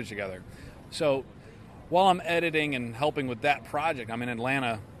some footage together. So while I'm editing and helping with that project, I'm in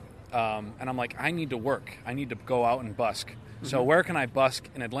Atlanta, and I'm like, I need to work. I need to go out and busk. Mm-hmm. So where can I busk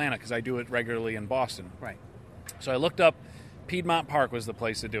in Atlanta? Because I do it regularly in Boston. Right. So I looked up. Piedmont Park was the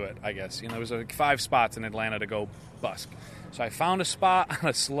place to do it, I guess. There was like 5 spots in Atlanta to go busk. So I found a spot on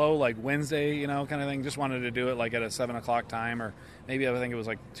a slow, like Wednesday, kind of thing. Just wanted to do it like at a 7 o'clock time, or maybe I think it was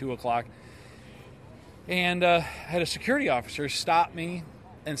like 2 o'clock. And I had a security officer stop me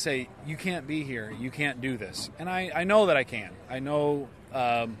and say, "You can't be here. You can't do this." And I know that I can. I know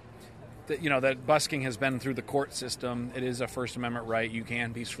that that busking has been through the court system. It is a First Amendment right. You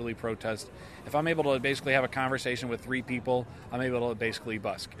can peacefully protest. If I'm able to basically have a conversation with 3 people, I'm able to basically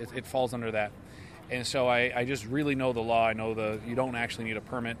busk. It falls under that. And so I just really know the law. I know you don't actually need a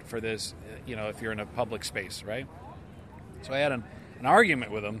permit for this, if you're in a public space, right? So I had an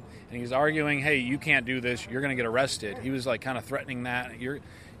argument with him, and he's arguing, "Hey, you can't do this. You're going to get arrested." He was like kind of threatening that. You're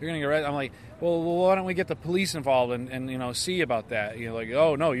going to get arrested. I'm like, well, why don't we get the police involved and see about that? Like,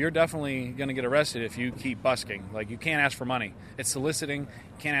 oh, no, you're definitely going to get arrested if you keep busking. Like, you can't ask for money. It's soliciting.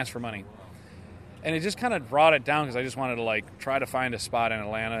 You can't ask for money. And it just kind of brought it down because I just wanted to, try to find a spot in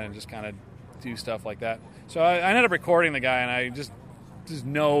Atlanta and just kind of do stuff like that. So I ended up recording the guy, and I just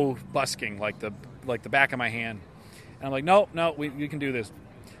know busking like the back of my hand. And I'm like, no, we can do this.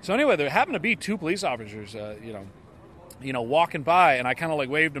 So anyway, there happened to be 2 police officers, walking by, and I kind of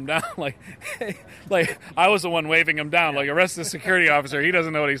waved him down, like I was the one waving him down, like arrest the security officer. He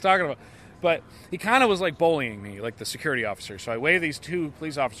doesn't know what he's talking about. But he kind of was bullying me, like the security officer. So I waved these 2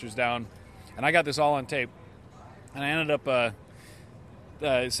 police officers down, and I got this all on tape. And I ended up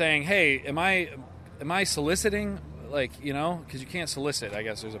saying, "Hey, am I soliciting? Because you can't solicit. I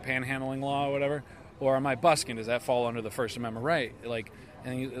guess there's a panhandling law or whatever. Or am I busking? Does that fall under the First Amendment right?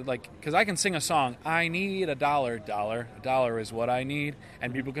 Because I can sing a song. I need a dollar. A dollar is what I need,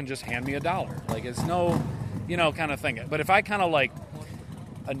 and people can just hand me a dollar. It's no, kind of thing. But if I kind of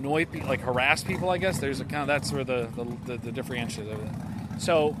annoy people, harass people, I guess there's that's where the differentiation of it.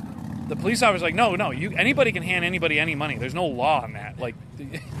 So the police officer's like, no, anybody can hand anybody any money. There's no law on that.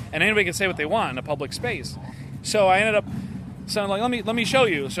 And anybody can say what they want in a public space. So I ended up saying, let me show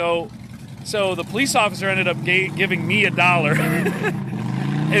you. So the police officer ended up giving me a dollar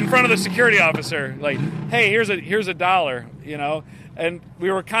in front of the security officer. Hey, here's a dollar, And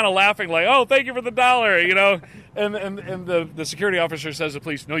we were kind of laughing, oh, thank you for the dollar, And the security officer says to the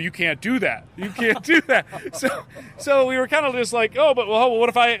police, "No, you can't do that. You can't do that." So we were kind of just oh, but what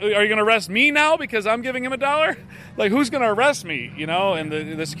if are you going to arrest me now because I'm giving him a dollar? Who's going to arrest me? And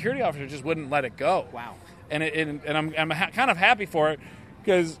the security officer just wouldn't let it go. Wow. And I'm kind of happy for it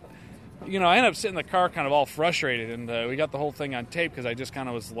because. I ended up sitting in the car kind of all frustrated, and we got the whole thing on tape because I just kind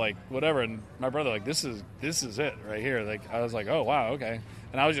of was whatever. And my brother, this is it right here. I was oh, wow, okay.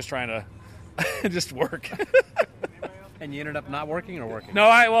 And I was just trying to just work. And you ended up not working or working?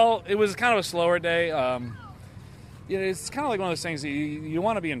 No, it was kind of a slower day. It's kind of like one of those things that you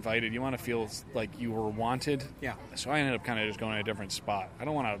want to be invited. You want to feel like you were wanted. Yeah. So I ended up kind of just going to a different spot. I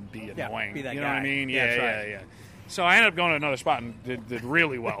don't want to be annoying. Be that you guy. know what I mean? Yeah. So I ended up going to another spot and did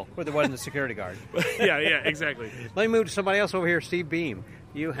really well. Where there wasn't a security guard. yeah, exactly. Let me move to somebody else over here, Steve Beam.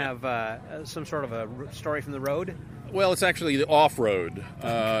 You have some sort of a story from the road? Well, it's actually the off-road.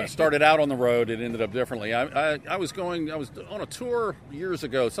 Started out on the road. It ended up differently. I was on a tour years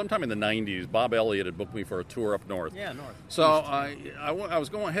ago, sometime in the 90s. Bob Elliott had booked me for a tour up north. Yeah, north. So I was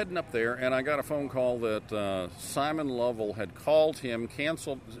heading up there, and I got a phone call that Simon Lovell had called him,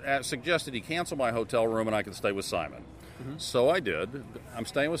 suggested he cancel my hotel room, and I could stay with Simon. Mm-hmm. So I did. I'm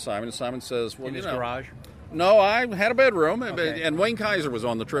staying with Simon, and Simon says, "Well, in his garage." No, I had a bedroom, okay. And Wayne Kaiser was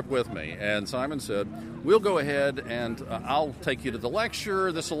on the trip with me. And Simon said, "We'll go ahead, and I'll take you to the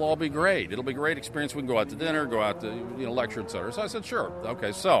lecture. This will all be great. It'll be a great experience. We can go out to dinner, go out to lecture, etc." So I said, "Sure."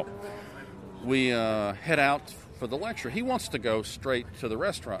 Okay, so we head out for the lecture. He wants to go straight to the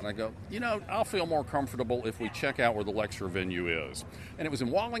restaurant. And I go, I'll feel more comfortable if we check out where the lecture venue is. And it was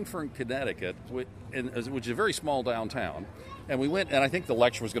in Wallingford, Connecticut, which is a very small downtown. And we went, and I think the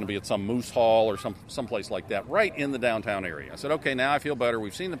lecture was going to be at some Moose Hall or some place like that, right in the downtown area. I said, "Okay, now I feel better.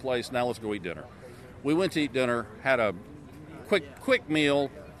 We've seen the place. Now let's go eat dinner." We went to eat dinner, had a quick meal,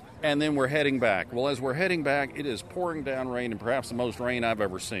 and then we're heading back. Well, as we're heading back, it is pouring down rain, and perhaps the most rain I've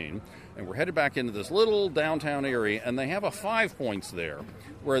ever seen. And we're headed back into this little downtown area, and they have a 5 points there,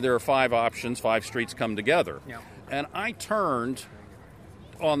 where there are 5 options, 5 streets come together. Yeah. And I turned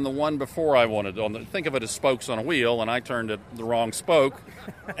on the one before I wanted. Think of it as spokes on a wheel, and I turned it the wrong spoke,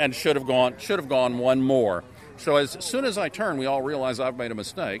 and should have gone one more. So as soon as I turn, we all realize I've made a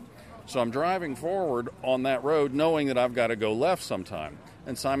mistake. So I'm driving forward on that road, knowing that I've got to go left sometime.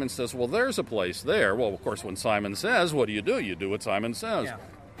 And Simon says, "Well, there's a place there." Well, of course, when Simon says, what do? You do what Simon says. Yeah.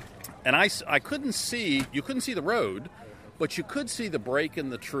 And I couldn't see. You couldn't see the road, but you could see the break in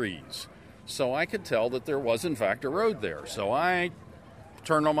the trees. So I could tell that there was, in fact, a road there. So I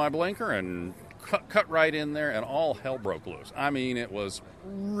turned on my blinker and cut right in there, and all hell broke loose. I mean, it was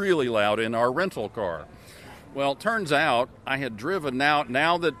really loud in our rental car. Well, it turns out I had driven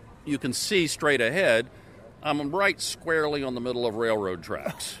now that you can see straight ahead, I'm right squarely on the middle of railroad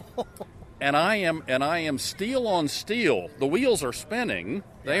tracks. And I am steel on steel. The wheels are spinning.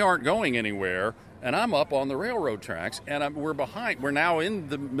 They aren't going anywhere. And I'm up on the railroad tracks, and we're behind. We're now in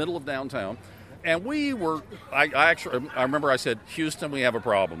the middle of downtown. And we were, I remember I said, "Houston, we have a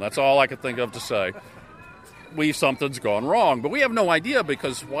problem." That's all I could think of to say. Something's gone wrong. But we have no idea,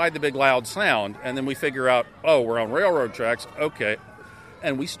 because why the big loud sound? And then we figure out, oh, we're on railroad tracks. Okay.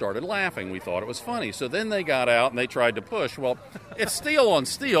 And we started laughing. We thought it was funny. So then they got out and they tried to push. Well, it's steel on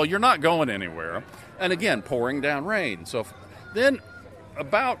steel. You're not going anywhere. And again, pouring down rain. So then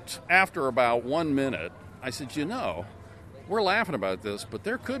after about 1 minute, I said, we're laughing about this, but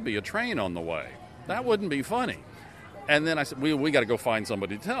there could be a train on the way. That wouldn't be funny. And then I said, we got to go find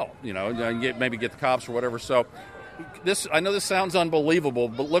somebody to tell, and maybe get the cops or whatever. So I know this sounds unbelievable,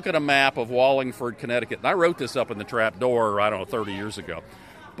 but look at a map of Wallingford, Connecticut. And I wrote this up in the trap door, 30 years ago.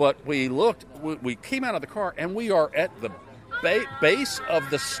 But we came out of the car, and we are at the base of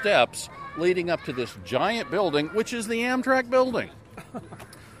the steps leading up to this giant building, which is the Amtrak building.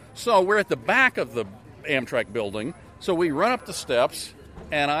 So we're at the back of the Amtrak building. So we run up the steps,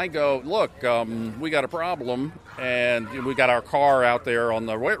 and I go, "Look, we got a problem, and we got our car out there on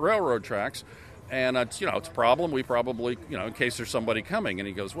the railroad tracks. And, it's a problem. We probably, in case there's somebody coming." And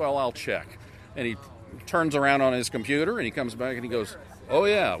he goes, "Well, I'll check." And he turns around on his computer, and he comes back, and he goes, "Oh,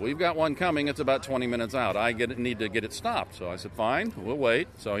 yeah, we've got one coming. It's about 20 minutes out. I need to get it stopped." So I said, "Fine, we'll wait."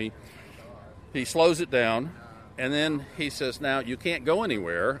 So he slows it down, and then he says, "Now, you can't go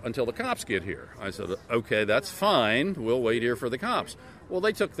anywhere until the cops get here." I said, "Okay, that's fine. We'll wait here for the cops." Well,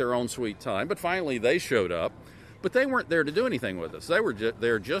 they took their own sweet time, but finally they showed up. But they weren't there to do anything with us. They were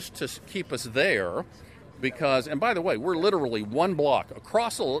there just to keep us there because, and by the way, we're literally one block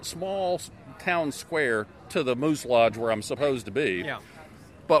across a small town square to the Moose Lodge where I'm supposed to be. Yeah.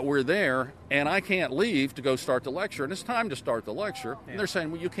 But we're there, and I can't leave to go start the lecture. And it's time to start the lecture. Yeah. And they're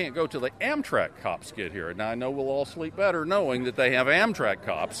saying, "Well, you can't go till the Amtrak cops get here." And I know we'll all sleep better knowing that they have Amtrak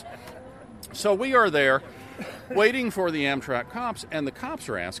cops. So we are there waiting for the Amtrak cops, and the cops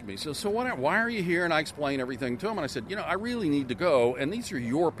are asking me, so why are you here? And I explain everything to them, and I said, I really need to go, and these are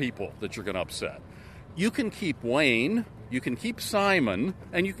your people that you're going to upset. You can keep Wayne, you can keep Simon,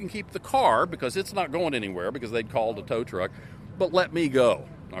 and you can keep the car, because it's not going anywhere, because they'd called a tow truck, but let me go,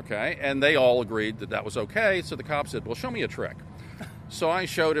 okay? And they all agreed that was okay, so the cop said, "Well, show me a trick." So I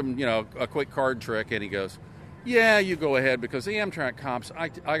showed him, a quick card trick, and he goes, "Yeah, you go ahead, because the Amtrak cops,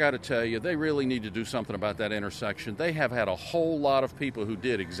 I got to tell you, they really need to do something about that intersection. They have had a whole lot of people who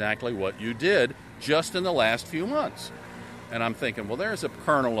did exactly what you did just in the last few months." And I'm thinking, well, there's a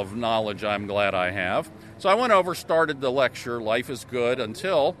kernel of knowledge I'm glad I have. So I went over, started the lecture, Life is Good,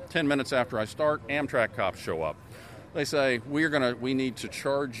 until 10 minutes after I start, Amtrak cops show up. They say, we need to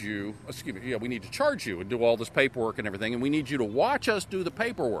charge you and do all this paperwork and everything, and we need you to watch us do the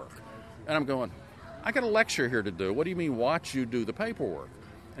paperwork. And I'm going, I got a lecture here to do. What do you mean watch you do the paperwork?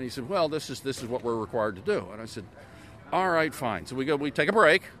 And he said, "Well, this is what we're required to do." And I said, "All right, fine." So we take a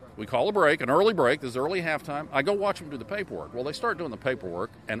break. We call a break, an early break. This is early halftime. I go watch them do the paperwork. Well, they start doing the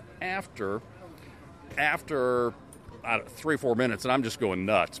paperwork, and after 3 or 4 minutes, and I'm just going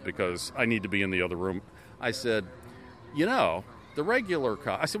nuts because I need to be in the other room, I said, the regular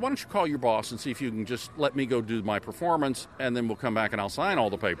cop, I said, "Why don't you call your boss and see if you can just let me go do my performance, and then we'll come back and I'll sign all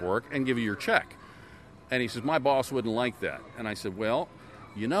the paperwork and give you your check." And he says, "My boss wouldn't like that." And I said, "Well,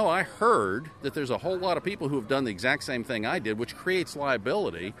 I heard that there's a whole lot of people who have done the exact same thing I did, which creates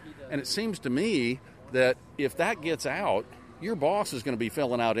liability. And it seems to me that if that gets out, your boss is going to be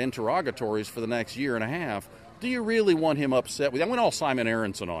filling out interrogatories for the next year and a half. Do you really want him upset with you?" I went all Simon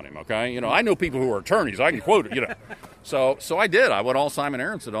Aronson on him, okay? I know people who are attorneys. I can quote it, So I did. I went all Simon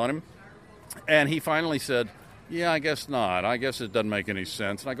Aronson on him. And he finally said, "Yeah, I guess not. I guess it doesn't make any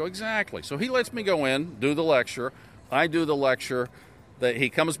sense." And I go, "Exactly." So he lets me go in, do the lecture. I do the lecture. He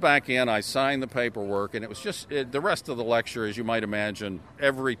comes back in, I sign the paperwork, and it was just the rest of the lecture, as you might imagine,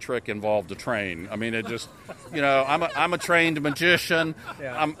 every trick involved a train. I mean, it just, I'm a trained magician.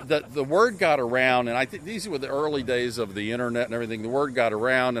 Yeah. The word got around, and I think these were the early days of the internet and everything. The word got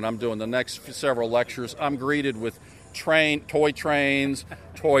around, and I'm doing the next several lectures. I'm greeted with toy trains,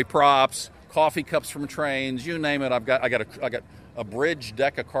 toy props, coffee cups from trains, you name it. I got a bridge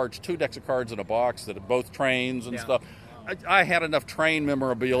deck of cards, 2 decks of cards in a box that are both trains and stuff. I had enough train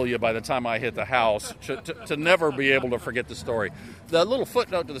memorabilia by the time I hit the house to never be able to forget the story. The little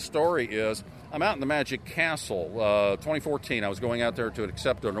footnote to the story is I'm out in the Magic Castle, 2014. I was going out there to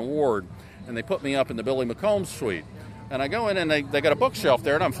accept an award, and they put me up in the Billy McCombs suite. And I go in, and they got a bookshelf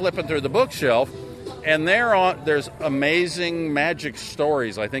there, and I'm flipping through the bookshelf, and there's Amazing Magic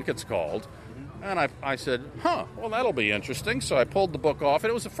Stories, I think it's called. And I said, well, that'll be interesting. So I pulled the book off, and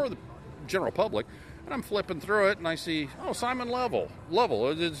it was for the general public. And I'm flipping through it, and I see, Simon Lovell.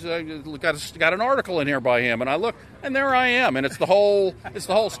 It's got an article in here by him, and I look, and there I am, and it's the whole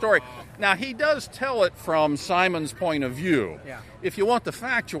story. Now, he does tell it from Simon's point of view. Yeah. If you want the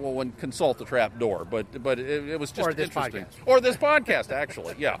factual one, consult the Trapdoor, but it was just or this interesting. Podcast. Or this podcast,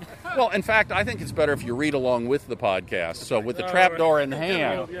 actually, yeah. Well, in fact, I think it's better if you read along with the podcast. So with the Trapdoor in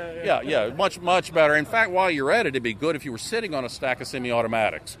hand, yeah, much better. In fact, while you're at it, it'd be good if you were sitting on a stack of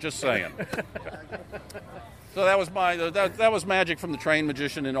semi-automatics. Just saying. So that was magic from the trained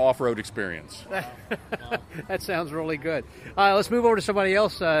magician and off-road experience. That sounds really good. Let's move over to somebody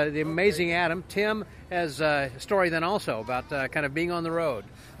else. The amazing Adam. Tim has a story then also about kind of being on the road.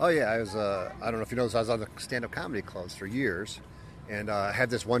 Oh yeah, I was. I don't know if you know this. I was on the stand-up comedy clubs for years, and I had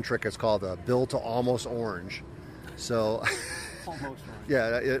this one trick. It's called Bill to Almost Orange. So, Almost orange.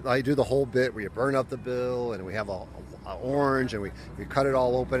 Yeah, I do the whole bit where you burn up the bill, and we have a orange, and we cut it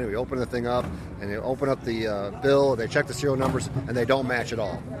all open, and we open the thing up, and they open up the bill, they check the serial numbers, and they don't match at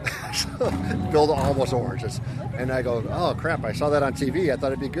all. Bill to Almost Orange. And I go, oh crap, I saw that on TV, I thought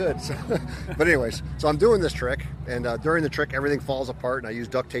it'd be good. But anyways, so I'm doing this trick, and during the trick, everything falls apart, and I use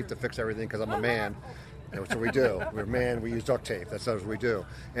duct tape to fix everything because I'm a man. And so we do. We're man. We use duct tape. That's what we do.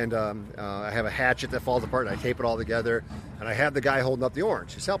 And I have a hatchet that falls apart, and I tape it all together. And I have the guy holding up the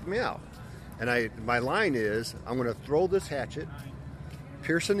orange. He's helping me out. And my line is, I'm going to throw this hatchet,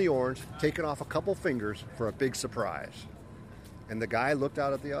 piercing the orange, taking off a couple fingers for a big surprise. And the guy looked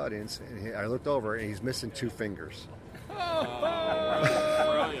out at the audience, and I looked over, and he's missing 2 fingers.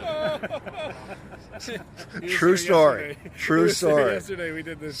 True story. True story. Yesterday we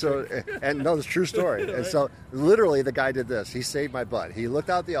did this. So, and no, it's a true story. And so, literally, the guy did this. He saved my butt. He looked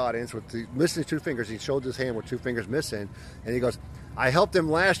out the audience with the missing 2 fingers. He showed his hand with 2 fingers missing, and he goes, "I helped him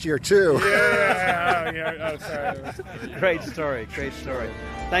last year too." Yeah. Oh, sorry. Great story.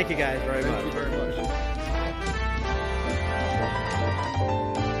 Thank you guys very much. Thank you very much.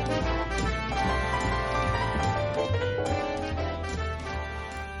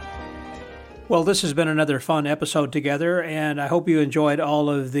 Well, this has been another fun episode together, and I hope you enjoyed all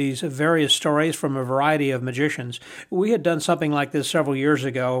of these various stories from a variety of magicians. We had done something like this several years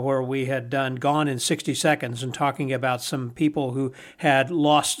ago where we had done Gone in 60 Seconds and talking about some people who had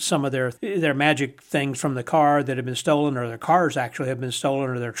lost some of their magic things from the car that had been stolen, or their cars actually had been stolen,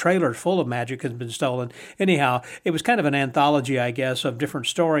 or their trailers full of magic had been stolen. Anyhow, it was kind of an anthology, I guess, of different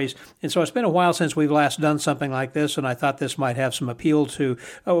stories. And so it's been a while since we've last done something like this, and I thought this might have some appeal to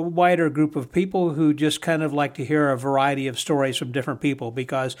a wider group of people who just kind of like to hear a variety of stories from different people,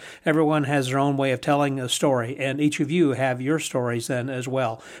 because everyone has their own way of telling a story, and each of you have your stories then as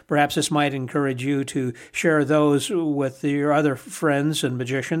well. Perhaps this might encourage you to share those with your other friends and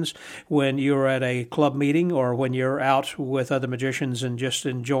magicians when you're at a club meeting or when you're out with other magicians and just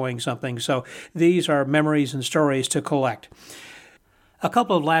enjoying something. So these are memories and stories to collect. A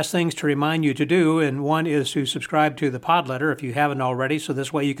couple of last things to remind you to do, and one is to subscribe to the Podletter if you haven't already, so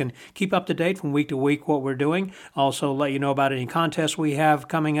this way you can keep up to date from week to week what we're doing. Also let you know about any contests we have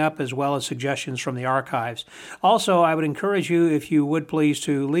coming up, as well as suggestions from the archives. Also, I would encourage you, if you would please,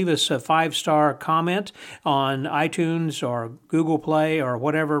 to leave us a 5-star comment on iTunes or Google Play or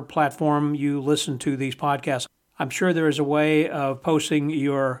whatever platform you listen to these podcasts. I'm sure there is a way of posting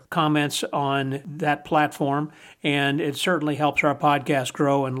your comments on that platform, and it certainly helps our podcast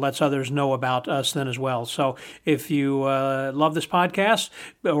grow and lets others know about us then as well. So if you love this podcast,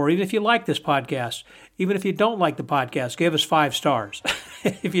 or even if you like this podcast, even if you don't like the podcast, give us 5 stars.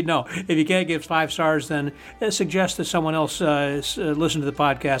 If you can't give 5 stars, then suggest that someone else listen to the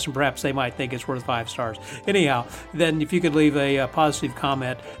podcast, and perhaps they might think it's worth 5 stars. Anyhow, then if you could leave a positive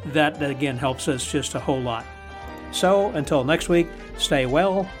comment, that again helps us just a whole lot. So, until next week, stay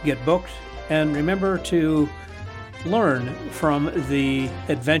well, get booked, and remember to learn from the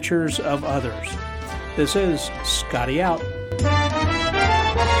adventures of others. This is Scotty out.